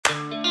Hey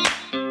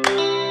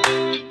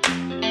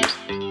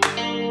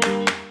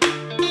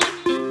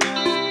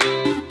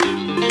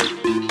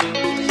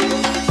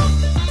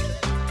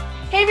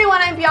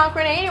everyone, I'm Bianca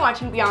Renee and you're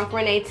watching Bianca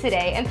Renee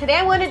Today. And today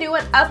I'm going to do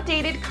an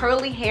updated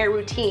curly hair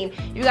routine.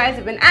 You guys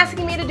have been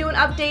asking me to do an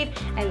update,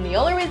 and the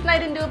only reason I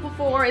didn't do it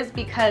before is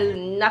because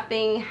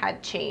nothing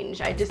had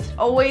changed. I just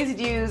always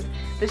used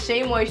the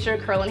Shea Moisture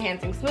Curl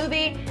Enhancing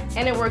Smoothie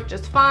and it worked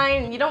just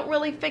fine. You don't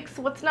really fix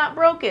what's not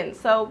broken,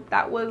 so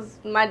that was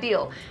my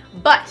deal.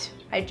 But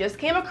I just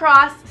came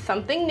across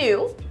something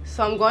new,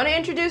 so I'm going to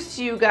introduce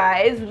to you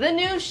guys the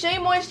new Shea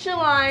Moisture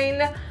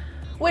line,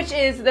 which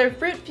is their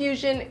Fruit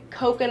Fusion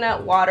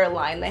Coconut Water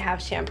line. They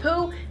have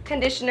shampoo,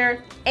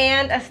 conditioner,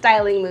 and a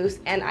styling mousse,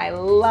 and I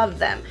love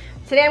them.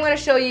 Today I'm going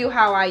to show you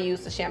how I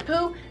use the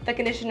shampoo, the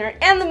conditioner,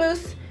 and the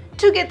mousse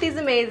to get these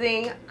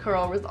amazing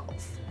curl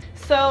results.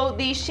 So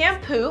the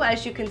shampoo,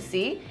 as you can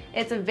see,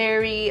 it's a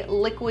very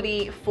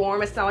liquidy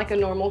form. It's not like a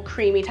normal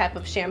creamy type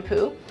of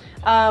shampoo.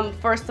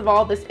 First of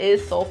all, this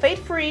is sulfate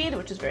free,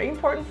 which is very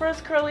important for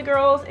us curly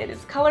girls. It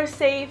is color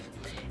safe.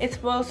 It's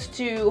supposed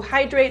to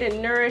hydrate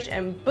and nourish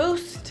and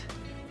boost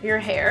your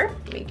hair.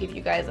 Let me give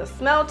you guys a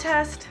smell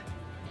test.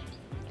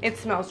 It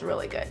smells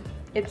really good.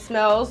 It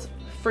smells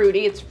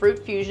fruity. It's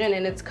Fruit Fusion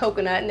and it's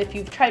coconut. And if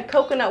you've tried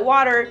coconut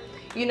water,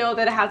 you know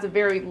that it has a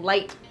very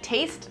light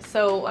taste.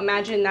 So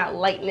imagine that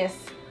lightness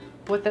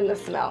within the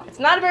smell. It's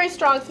not a very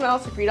strong smell,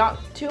 so if you're not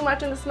too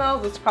much in the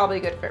smells, it's probably a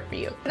good fit for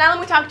you. Now let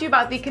me talk to you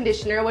about the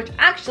conditioner, which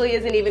actually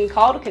isn't even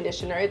called a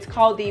conditioner. It's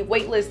called the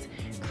Weightless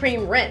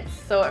Creme Rinse.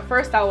 So at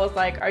first I was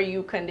like, are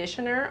you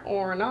conditioner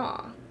or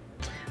not?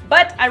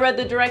 But I read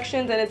the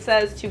directions and it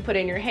says to put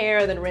in your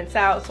hair, then rinse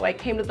out. So I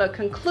came to the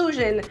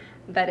conclusion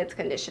that it's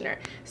conditioner.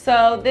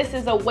 So this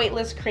is a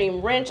weightless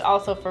cream rinse,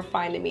 also for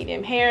fine to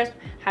medium hairs.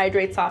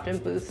 Hydrate, soften,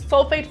 boost,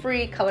 sulfate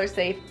free, color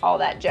safe, all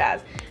that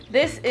jazz.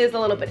 This is a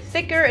little bit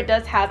thicker. It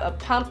does have a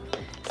pump,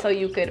 so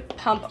you could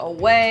pump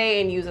away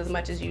and use as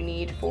much as you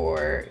need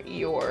for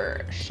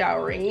your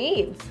showering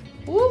needs.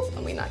 Woo,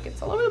 let me not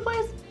get all over the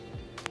place.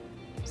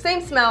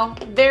 Same smell,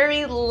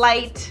 very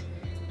light,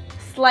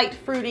 slight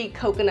fruity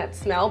coconut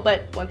smell,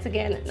 but once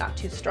again, not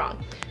too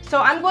strong. So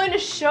I'm going to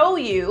show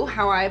you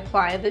how I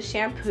apply the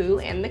shampoo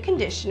and the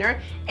conditioner,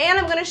 and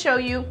I'm going to show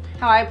you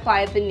how I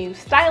apply the new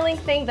styling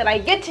thing that I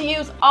get to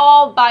use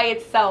all by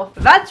itself.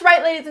 That's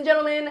right, ladies and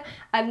gentlemen,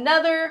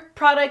 another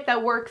product that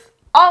works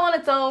all on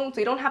its own, so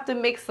you don't have to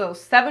mix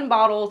those 7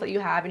 bottles that you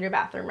have in your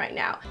bathroom right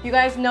now. You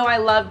guys know I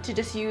love to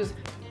just use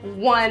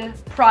one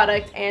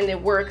product and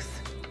it works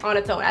on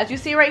its own. As you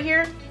see right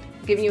here,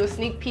 I'm giving you a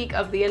sneak peek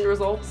of the end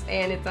results,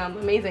 and it's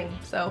amazing,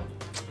 so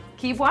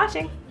keep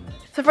watching.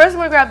 So first I'm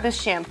going to grab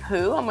this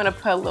shampoo. I'm going to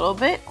put a little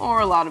bit or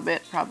a lot of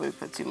it, probably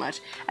put too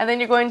much. And then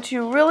you're going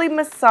to really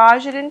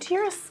massage it into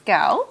your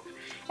scalp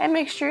and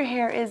make sure your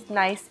hair is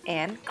nice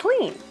and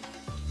clean.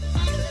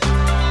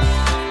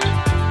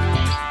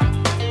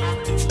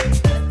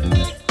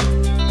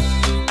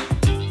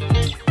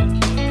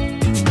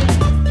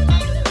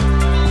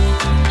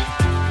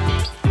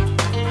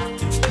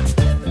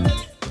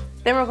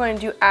 Then we're going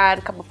to add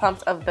a couple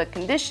pumps of the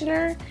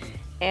conditioner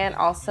and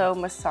also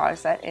massage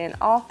that in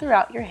all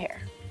throughout your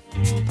hair.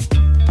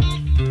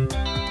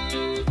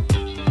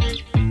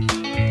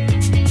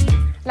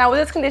 Now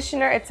with this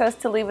conditioner, it says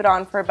to leave it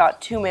on for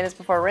about 2 minutes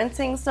before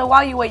rinsing, so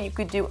while you wait, you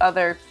could do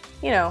other,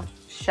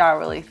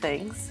 showerly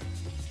things.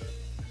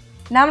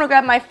 Now I'm gonna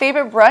grab my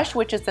favorite brush,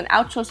 which is an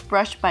Ouchless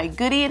brush by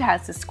Goody. It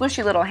has this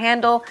squishy little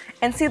handle,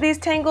 and see these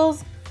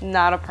tangles?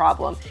 Not a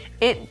problem.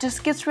 It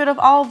just gets rid of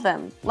all of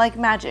them like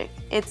magic.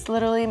 It's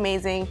literally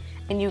amazing.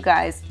 And you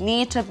guys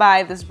need to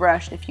buy this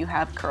brush if you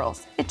have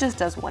curls. It just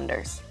does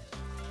wonders.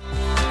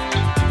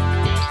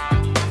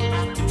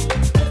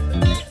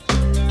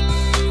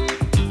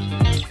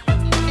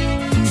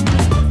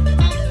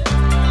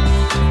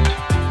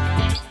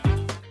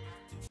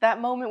 That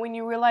moment when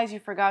you realize you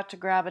forgot to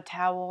grab a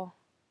towel.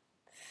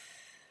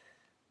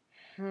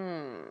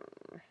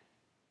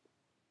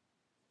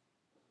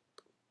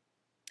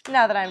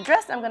 Now that I'm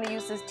dressed, I'm going to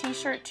use this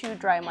t-shirt to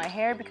dry my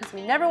hair because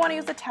we never want to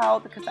use a towel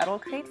because that'll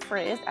create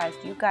frizz, as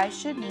you guys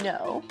should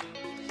know.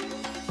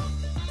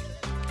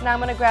 Now I'm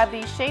going to grab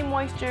the Shea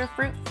Moisture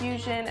Fruit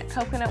Fusion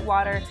Coconut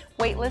Water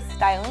Weightless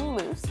Styling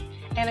Mousse,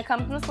 and it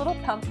comes in this little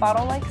pump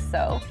bottle like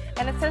so,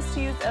 and it says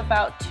to use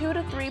about 2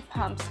 to 3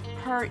 pumps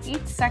per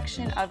each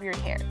section of your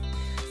hair.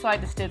 So I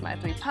just did my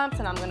 3 pumps,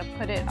 and I'm going to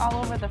put it all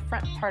over the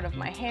front part of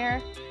my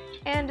hair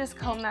and just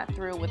comb that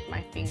through with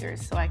my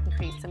fingers so I can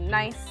create some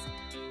nice,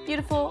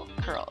 beautiful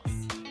curls.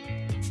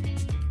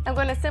 I'm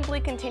going to simply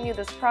continue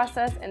this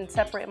process and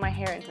separate my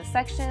hair into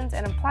sections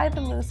and apply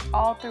the mousse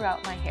all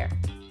throughout my hair.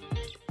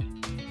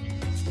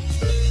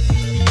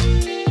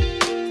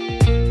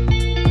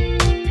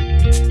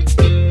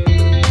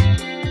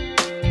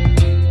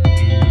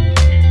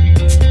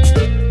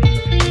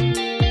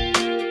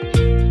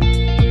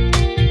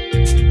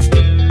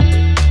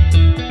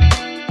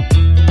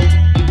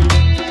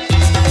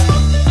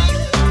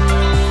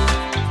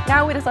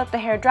 Now we just let the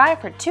hair dry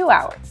for 2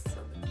 hours.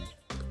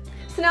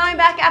 So now I'm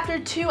back after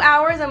 2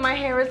 hours and my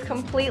hair is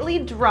completely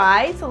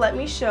dry. So let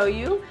me show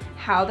you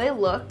how they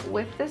look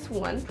with this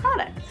one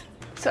product.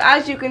 So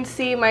as you can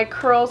see, my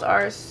curls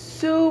are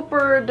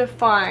super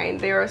defined.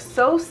 They are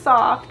so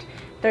soft.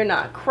 They're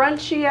not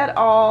crunchy at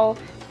all.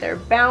 They're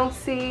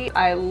bouncy.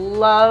 I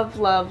love,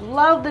 love,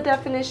 love the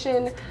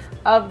definition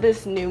of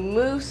this new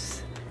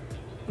mousse.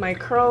 My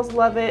curls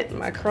love it.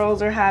 My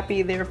curls are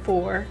happy,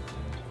 therefore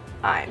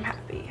I'm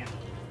happy.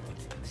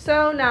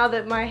 So now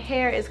that my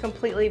hair is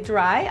completely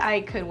dry,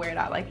 I could wear it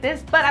out like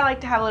this, but I like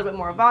to have a little bit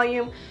more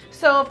volume.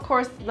 So of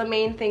course, the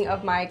main thing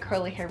of my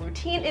curly hair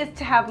routine is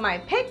to have my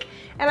pick,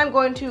 and I'm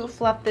going to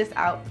fluff this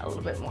out a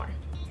little bit more.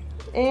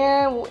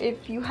 And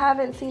if you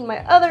haven't seen my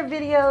other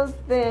videos,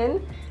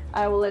 then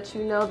I will let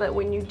you know that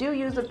when you do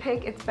use a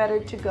pick, it's better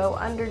to go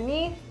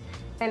underneath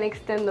and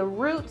extend the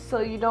roots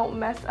so you don't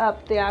mess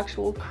up the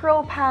actual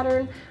curl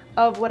pattern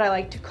of what I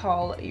like to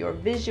call your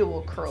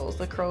visual curls,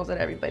 the curls that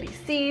everybody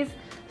sees.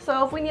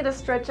 So if we need to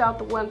stretch out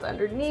the ones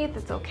underneath,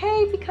 it's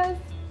okay because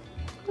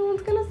no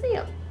one's gonna see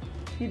them.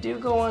 If you do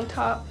go on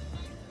top,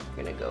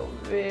 you're gonna go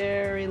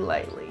very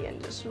lightly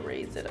and just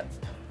raise it up.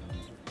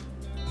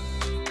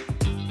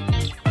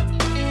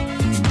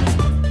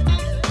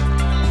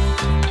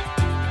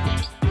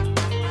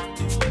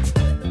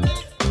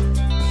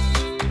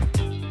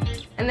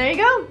 And there you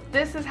go.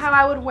 This is how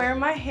I would wear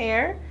my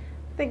hair.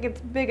 I think it's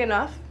big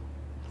enough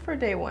for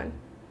day one.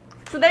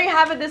 So there you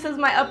have it. This is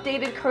my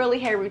updated curly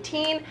hair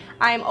routine.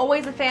 I am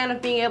always a fan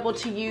of being able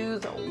to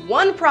use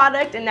one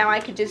product, and now I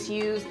could just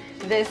use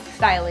this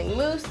styling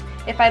mousse.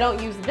 If I don't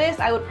use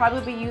this, I would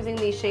probably be using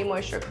the Shea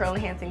Moisture Curl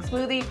Enhancing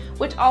Smoothie,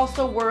 which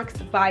also works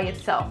by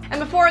itself. And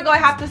before I go, I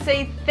have to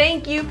say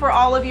thank you for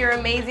all of your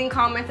amazing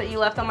comments that you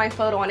left on my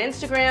photo on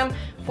Instagram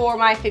for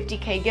my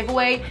 50K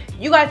giveaway.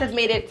 You guys have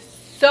made it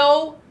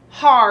so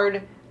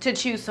hard to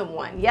choose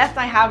someone. Yes,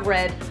 I have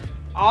read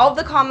all of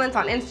the comments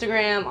on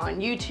Instagram,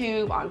 on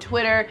YouTube, on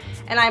Twitter,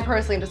 and I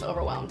personally am just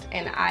overwhelmed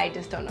and I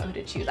just don't know who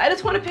to choose. I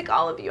just want to pick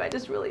all of you, I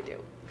just really do.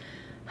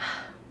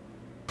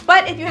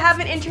 But if you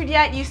haven't entered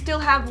yet, you still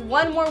have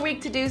one more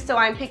week to do so.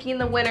 I'm picking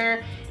the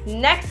winner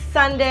next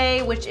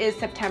Sunday, which is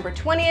September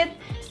 20th.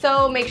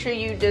 So make sure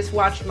you just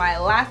watch my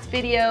last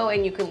video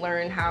and you can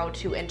learn how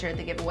to enter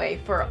the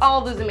giveaway for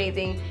all those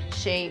amazing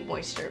Shea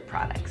Moisture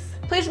products.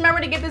 Please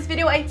remember to give this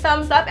video a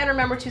thumbs up and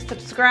remember to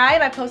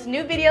subscribe. I post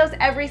new videos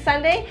every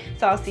Sunday,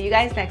 so I'll see you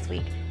guys next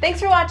week. Thanks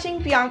for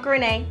watching Bianca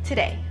Renee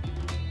Today.